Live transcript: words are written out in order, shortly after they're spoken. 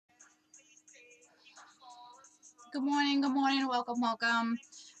Good morning, welcome, welcome.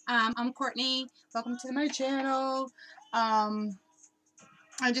 I'm Courtney. Welcome to my channel.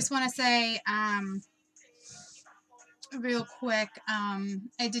 I just want to say real quick,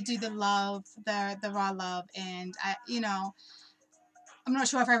 I did do the raw love, and I'm not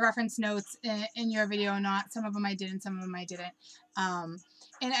sure if I referenced notes in your video or not. Some of them I did and some of them I didn't. Um,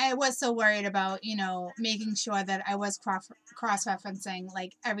 and I was so worried about, making sure that I was cross-referencing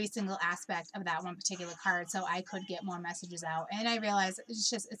like every single aspect of that one particular card so I could get more messages out. And I realized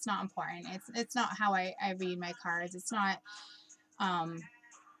it's not important. It's not how I read my cards. It's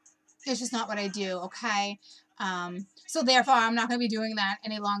just not what I do, okay? So therefore, I'm not going to be doing that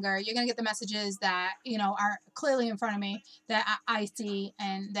any longer. You're going to get the messages that, are clearly in front of me that I see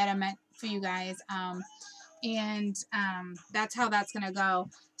and that are meant for you guys. And that's how that's going to go.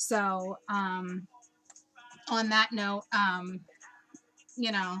 So on that note,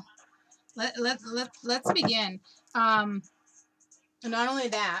 let's begin. And not only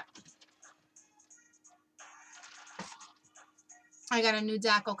that, I got a new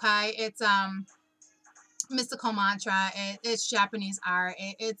deck, okay? It's mystical mantra. It's Japanese art.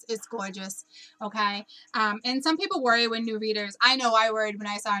 It's gorgeous. Okay. And some people worry when new readers. I know I worried when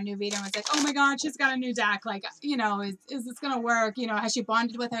I saw a new reader and was like, oh my God, she's got a new deck. Like, is this gonna work? Has she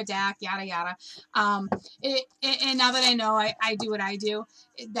bonded with her deck? Yada yada. And now that I know, I do what I do.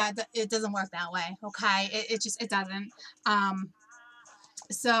 It doesn't work that way. Okay. It doesn't.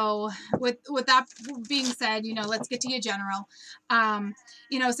 So with that being said, let's get to your general.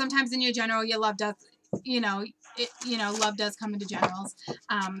 Sometimes in your general, your love does, love does come into generals.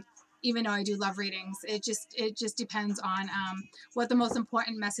 Even though I do love readings, it just depends on what the most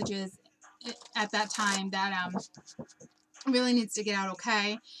important message is at that time that really needs to get out.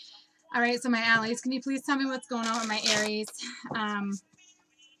 Okay. All right. So my allies, can you please tell me what's going on with my Aries? I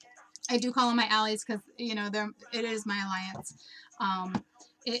do call them my allies because it is my alliance.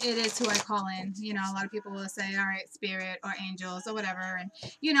 It is who I call in. A lot of people will say, all right, spirit or angels or whatever. And,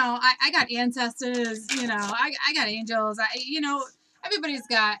 I got ancestors, I got angels. Everybody's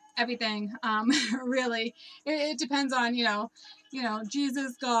got everything. Really, it depends on,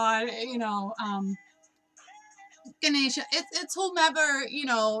 Jesus, God, Ganesha. It's whomever,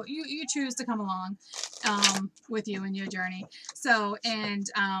 you choose to come along with you in your journey. So, and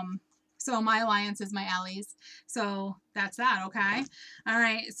so my alliance is my allies. So that's that, okay? All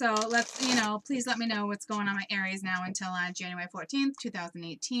right, so let's, please let me know what's going on my Aries now until January 14th,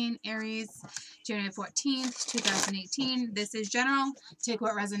 2018. Aries, January 14th, 2018. This is general. Take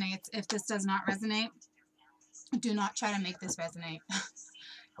what resonates. If this does not resonate, do not try to make this resonate.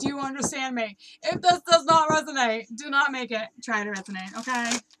 Do you understand me? If this does not resonate, do not make it try to resonate,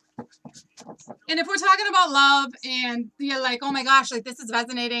 okay? And if we're talking about love and you're like, oh my gosh, like this is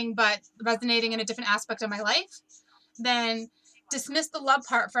resonating, but resonating in a different aspect of my life, then dismiss the love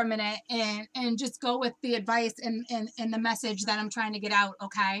part for a minute and just go with the advice and the message that I'm trying to get out,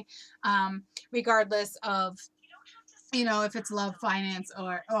 okay? Regardless of, if it's love, finance,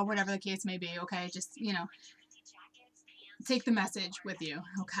 or whatever the case may be, okay? Just, take the message with you,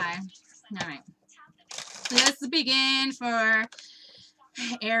 okay? All right. Let's begin for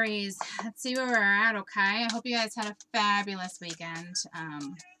Aries. Let's see where we're at, okay? I hope you guys had a fabulous weekend.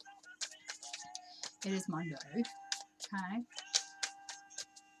 It is Monday, okay?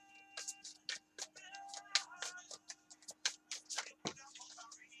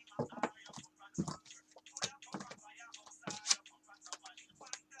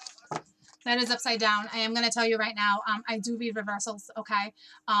 That is upside down. I am going to tell you right now, I do read reversals, okay?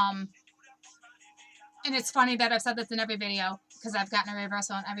 And it's funny that I've said this in every video because I've gotten a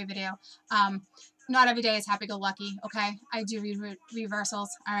reversal in every video. Not every day is happy-go-lucky, okay? I do read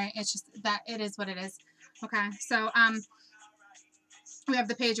reversals, all right? It's just that it is what it is, okay? So we have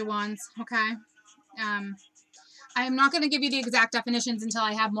the Page of Wands, okay? I am not going to give you the exact definitions until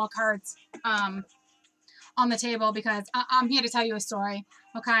I have more cards on the table because I'm here to tell you a story,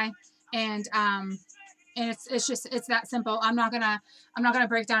 okay? And it's that simple. I'm not gonna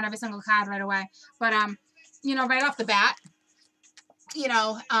break down every single card right away, but right off the bat,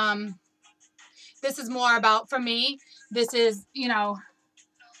 this is more about, for me, this is,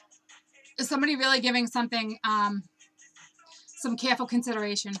 is somebody really giving something some careful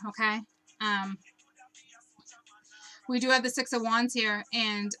consideration, okay? We do have the Six of Wands here,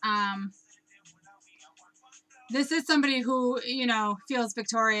 and this is somebody who, feels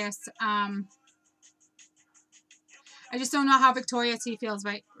victorious. I just don't know how victorious he feels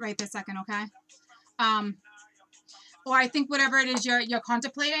right this second, okay? Or I think whatever it is you're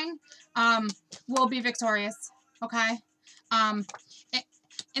contemplating will be victorious, okay?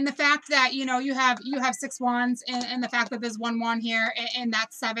 and the fact that, you know, you have 6 wands, and the fact that there's 1 wand here, and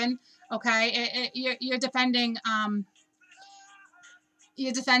that's 7. Okay, you're defending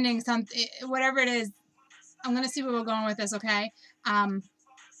something, whatever it is. I'm gonna see where we're going with this. Okay,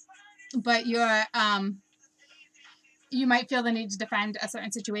 but you might feel the need to defend a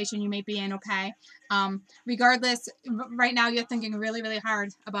certain situation you may be in. Okay, regardless, right now you're thinking really, really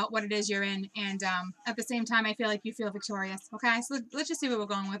hard about what it is you're in, and at the same time, I feel like you feel victorious. Okay, so let's just see where we're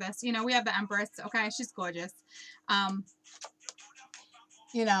going with this. You know, we have the Empress. Okay, she's gorgeous.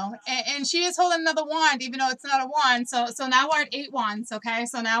 You know, and she is holding another wand, even though it's not a wand. So now we're at 8 wands. Okay,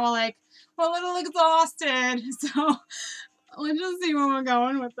 so now we're like, we're a little exhausted. So let's just see where we're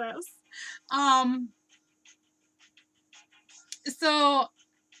going with this. So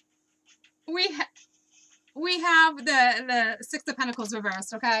we have the 6 of Pentacles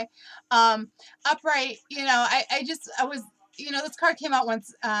reversed. Okay, upright. You know, I was, you know, this card came out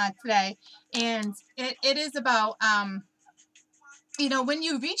once today, and it is about you know, when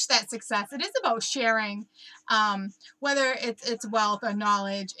you reach that success, it is about sharing, whether it's wealth or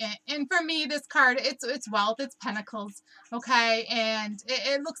knowledge. And for me, this card, it's wealth, it's pentacles, okay? And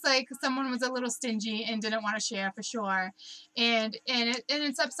it looks like someone was a little stingy and didn't want to share, for sure. And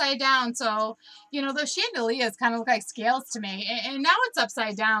it's upside down. So, you know, those chandeliers kind of look like scales to me. And now it's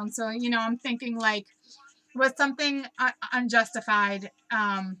upside down. So, you know, I'm thinking, like, was something unjustified?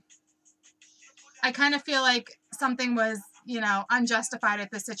 I kind of feel like something was, you know, unjustified at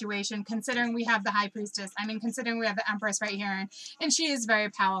this situation, considering we have the High Priestess. I mean, considering we have the Empress right here, and she is very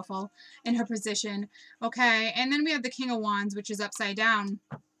powerful in her position. Okay, and then we have the King of Wands, which is upside down.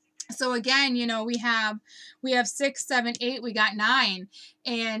 So again, you know, we have 6, 7, 8. We got 9,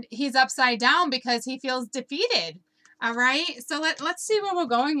 and he's upside down because he feels defeated. All right, so let's see where we're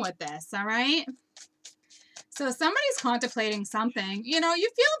going with this. All right. So somebody's contemplating something. You know,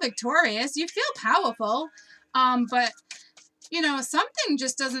 you feel victorious, you feel powerful, but you know, something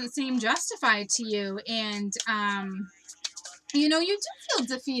just doesn't seem justified to you, and you know, you do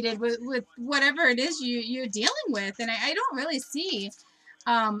feel defeated with whatever it is you're dealing with, and I don't really see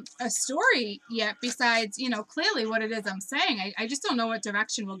a story yet besides, you know, clearly what it is I'm saying. I just don't know what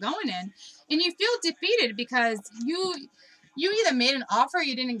direction we're going in, and you feel defeated because you either made an offer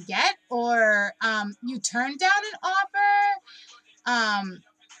you didn't get, or you turned down an offer.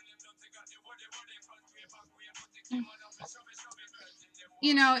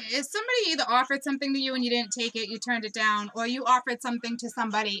 You know, if somebody either offered something to you and you didn't take it, you turned it down, or you offered something to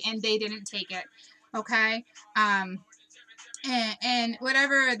somebody and they didn't take it. Okay, and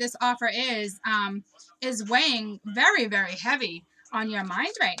whatever this offer is weighing very, very heavy on your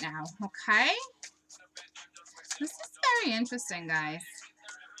mind right now. Okay, this is very interesting, guys.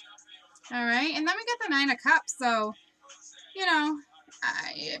 All right, and then we get the 9 of Cups. So, you know,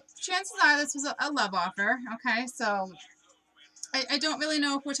 chances are this was a love offer. Okay, so I don't really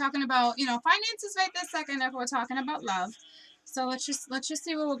know if we're talking about, you know, finances right this second, if we're talking about love. So let's just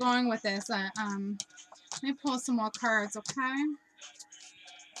see where we're going with this. Let me pull some more cards, okay?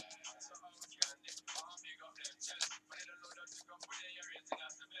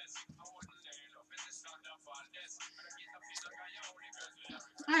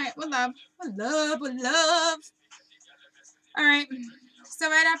 All right, with love. With love. All right. So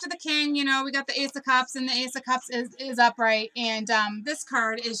right after the King, you know, we got the Ace of Cups, and the Ace of Cups is upright, and this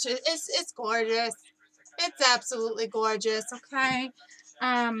card is just, it's gorgeous. It's absolutely gorgeous. Okay.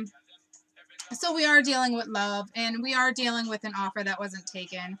 So we are dealing with love, and we are dealing with an offer that wasn't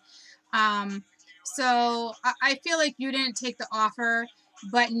taken. So I feel like you didn't take the offer,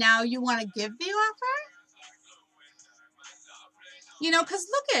 but now you want to give the offer. You know, because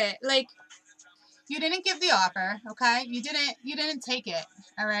look at it, like, you didn't give the offer, okay? You didn't take it,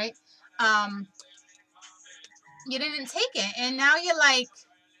 all right? You didn't take it, and now you're like,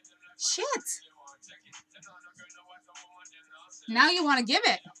 shit. Now you want to give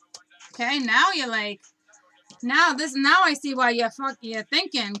it, okay? Now you're like, now I see why you're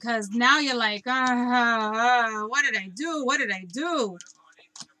thinking, because now you're like, what did I do? What did I do?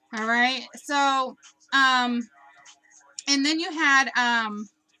 All right, so, and then you had,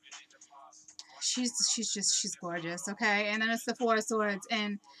 she's gorgeous, okay? And then it's the 4 of Swords,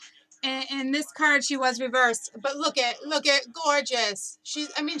 and this card, she was reversed, but look at gorgeous.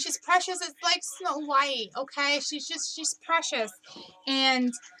 I mean, she's precious. It's like Snow White, okay? She's precious,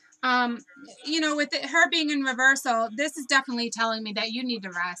 and you know, with her being in reversal, this is definitely telling me that you need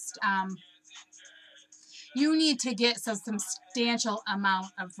to rest. You need to get some substantial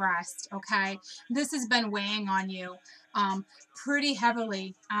amount of rest, okay? This has been weighing on you pretty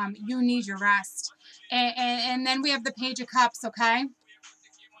heavily. You need your rest. And then we have the Page of Cups, okay?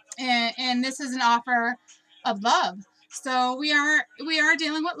 and this is an offer of love. So we are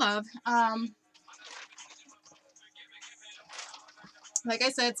dealing with love. Like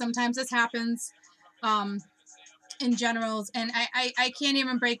I said, sometimes this happens in generals, and I can't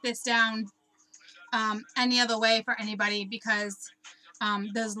even break this down any other way for anybody, because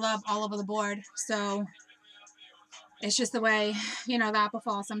there's love all over the board. So it's just the way, that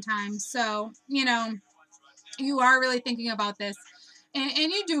befalls sometimes. So, you are really thinking about this, and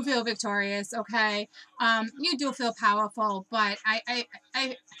you do feel victorious, okay? You do feel powerful, but I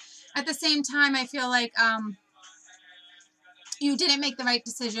at the same time, I feel like you didn't make the right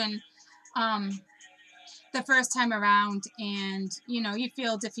decision the first time around, and you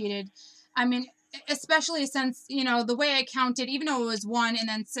feel defeated. I mean, especially since the way I counted, even though it was 1 and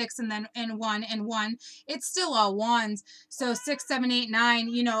then 6 and then 1 and 1, it's still all ones. So 6, 7, 8,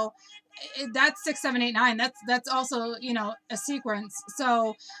 9, that's 6, 7, 8, 9. That's also a sequence.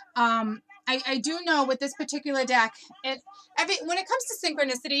 So I do know with this particular deck, when it comes to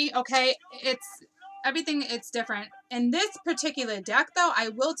synchronicity, okay, it's different. In this particular deck, though, I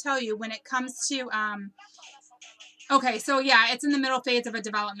will tell you, when it comes to okay, so yeah, it's in the middle phase of a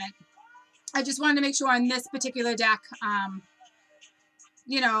development. I just wanted to make sure on this particular deck,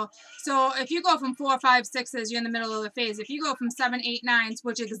 so if you go from 4, 5, 6s, you're in the middle of the phase. If you go from 7, 8, 9s,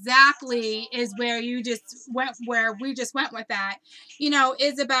 which exactly is where you just went, where we just went with that,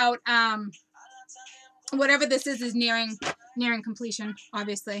 is about whatever this is nearing completion,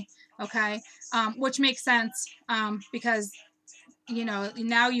 obviously. Okay, which makes sense because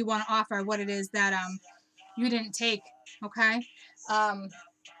now you want to offer what it is that you didn't take. Okay.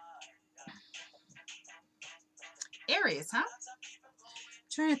 Aries, huh?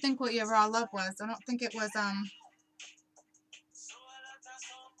 Trying to think what your raw love was. I don't think it was all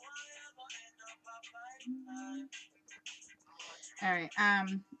right.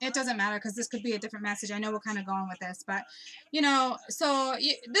 It doesn't matter, because this could be a different message. I know we're kind of going with this, but so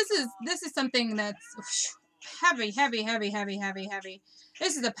this is something that's heavy, heavy, heavy, heavy, heavy, heavy.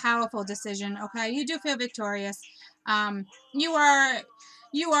 This is a powerful decision. Okay, you do feel victorious. You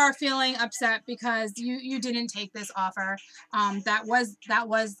are feeling upset because you didn't take this offer that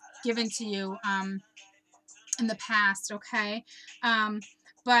was given to you in the past. Okay.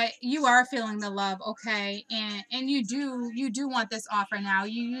 But you are feeling the love, okay, and you do want this offer now.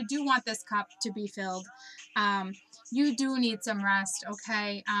 You do want this cup to be filled. You do need some rest,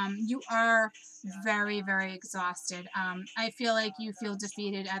 okay. You are very, very exhausted. I feel like you feel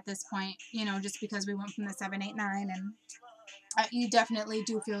defeated at this point, just because we went from the 7, 8, 9, and you definitely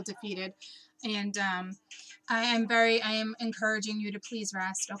do feel defeated. And I am encouraging you to please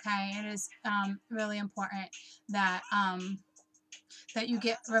rest, okay. It is really important that that you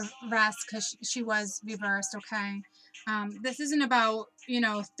get rest, because she was reversed, okay. This isn't about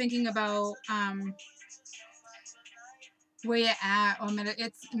thinking about where you're at, or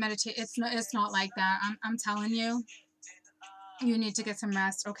meditate. It's not like that. I'm telling you, you need to get some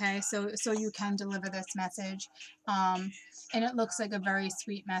rest, okay, so you can deliver this message. And it looks like a very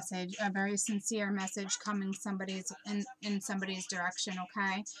sweet message, a very sincere message coming in somebody's direction,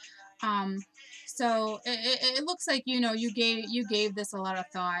 okay. So it looks like you gave this a lot of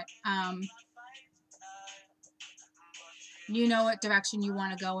thought. You know what direction you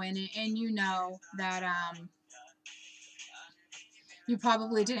want to go in, and you know that you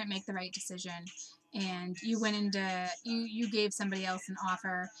probably didn't make the right decision, and you went into you gave somebody else an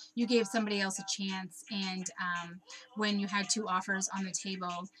offer, you gave somebody else a chance, and when you had 2 offers on the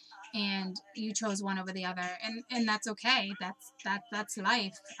table, and you chose one over the other, and that's okay. That's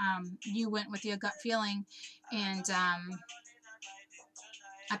life. You went with your gut feeling, and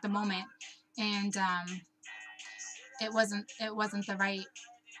at the moment, and it wasn't the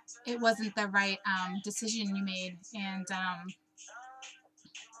right decision you made, and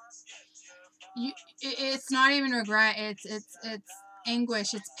it's not even regret. It's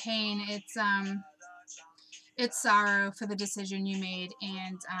anguish. It's pain. It's sorrow for the decision you made,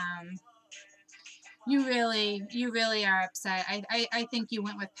 and you really are upset. I think you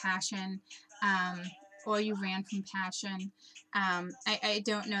went with passion, or you ran from passion. I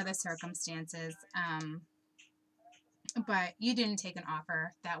don't know the circumstances, but you didn't take an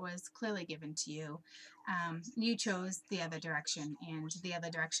offer that was clearly given to you. You chose the other direction, and the other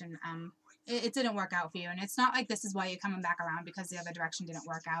direction, it didn't work out for you. And it's not like this is why you're coming back around, because the other direction didn't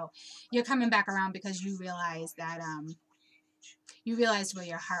work out. You're coming back around because you realize that you realized where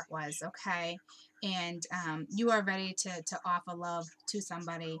your heart was, okay? And you are ready to offer love to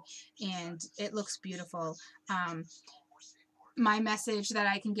somebody, and it looks beautiful. My message that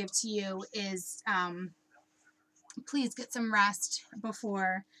I can give to you is please get some rest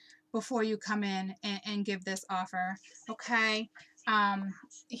before you come in and give this offer. Okay. Um,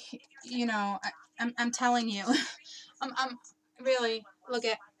 you know, I'm telling you, I'm really, look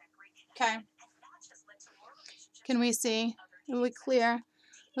at, okay. Can we see? Are we clear?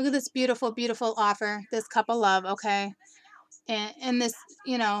 Look at this beautiful, beautiful offer. This cup of love, okay? And this,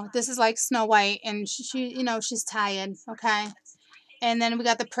 you know, this is like Snow White, and she, you know, she's tired, okay? And then we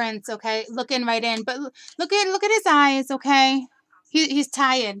got the prince, okay, looking right in. But look at his eyes, okay? He's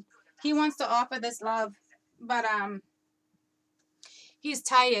tired. He wants to offer this love, but he's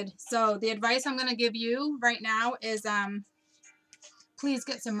tired. So the advice I'm gonna give you right now is please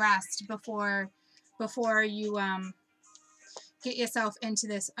get some rest before you get yourself into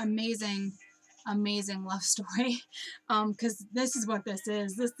this amazing love story. Because this is what this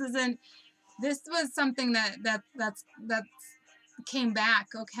is. This was something that's came back,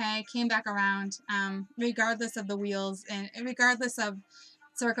 okay, came back around, regardless of the wheels and regardless of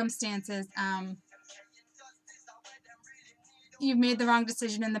circumstances. You've made the wrong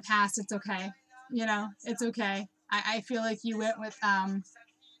decision in the past. It's okay. You know, it's okay. I feel like you went with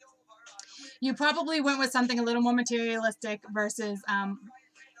you probably went with something a little more materialistic versus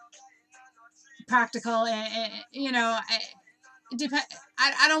practical, and you know,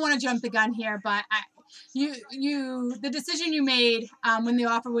 I don't want to jump the gun here, but the decision you made when the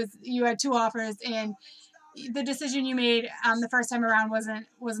offer was, you had two offers, and the decision you made the first time around wasn't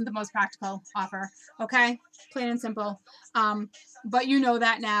the most practical offer. Okay, plain and simple. But you know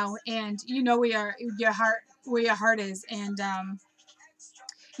that now, and you know where your heart is, and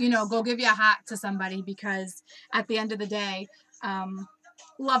you know, go give your heart to somebody, because at the end of the day,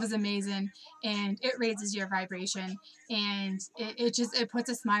 love is amazing, and it raises your vibration, and it puts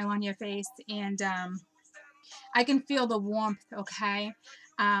a smile on your face, and I can feel the warmth. Okay.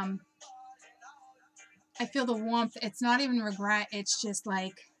 I feel the warmth. It's not even regret. It's just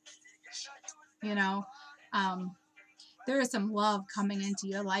like, you know, um, there is some love coming into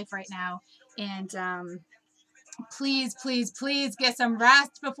your life right now. And please, please, please get some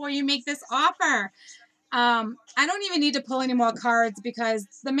rest before you make this offer. I don't even need to pull any more cards, because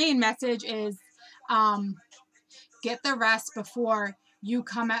the main message is get the rest before you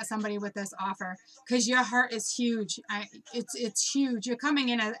come at somebody with this offer, because your heart is huge. It's huge. You're coming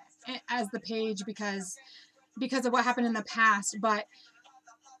in as the page because of what happened in the past, but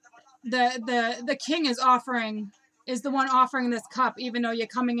the king is the one offering this cup, even though you're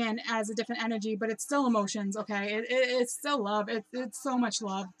coming in as a different energy, but it's still emotions. Okay, it's still love. It's so much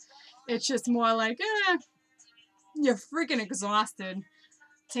love. It's just more like, you're freaking exhausted.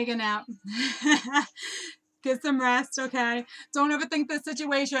 Take a nap. Get some rest. Okay, don't overthink the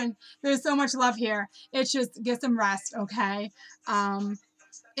situation. There's so much love here. It's just get some rest. Okay,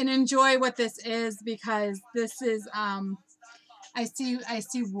 and enjoy what this is, because this is I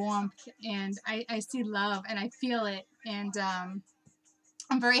see warmth, and I see love, and I feel it, and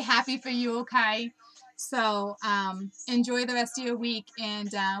I'm very happy for you. Okay, so enjoy the rest of your week, and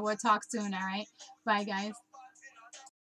we'll talk soon. All right, bye guys.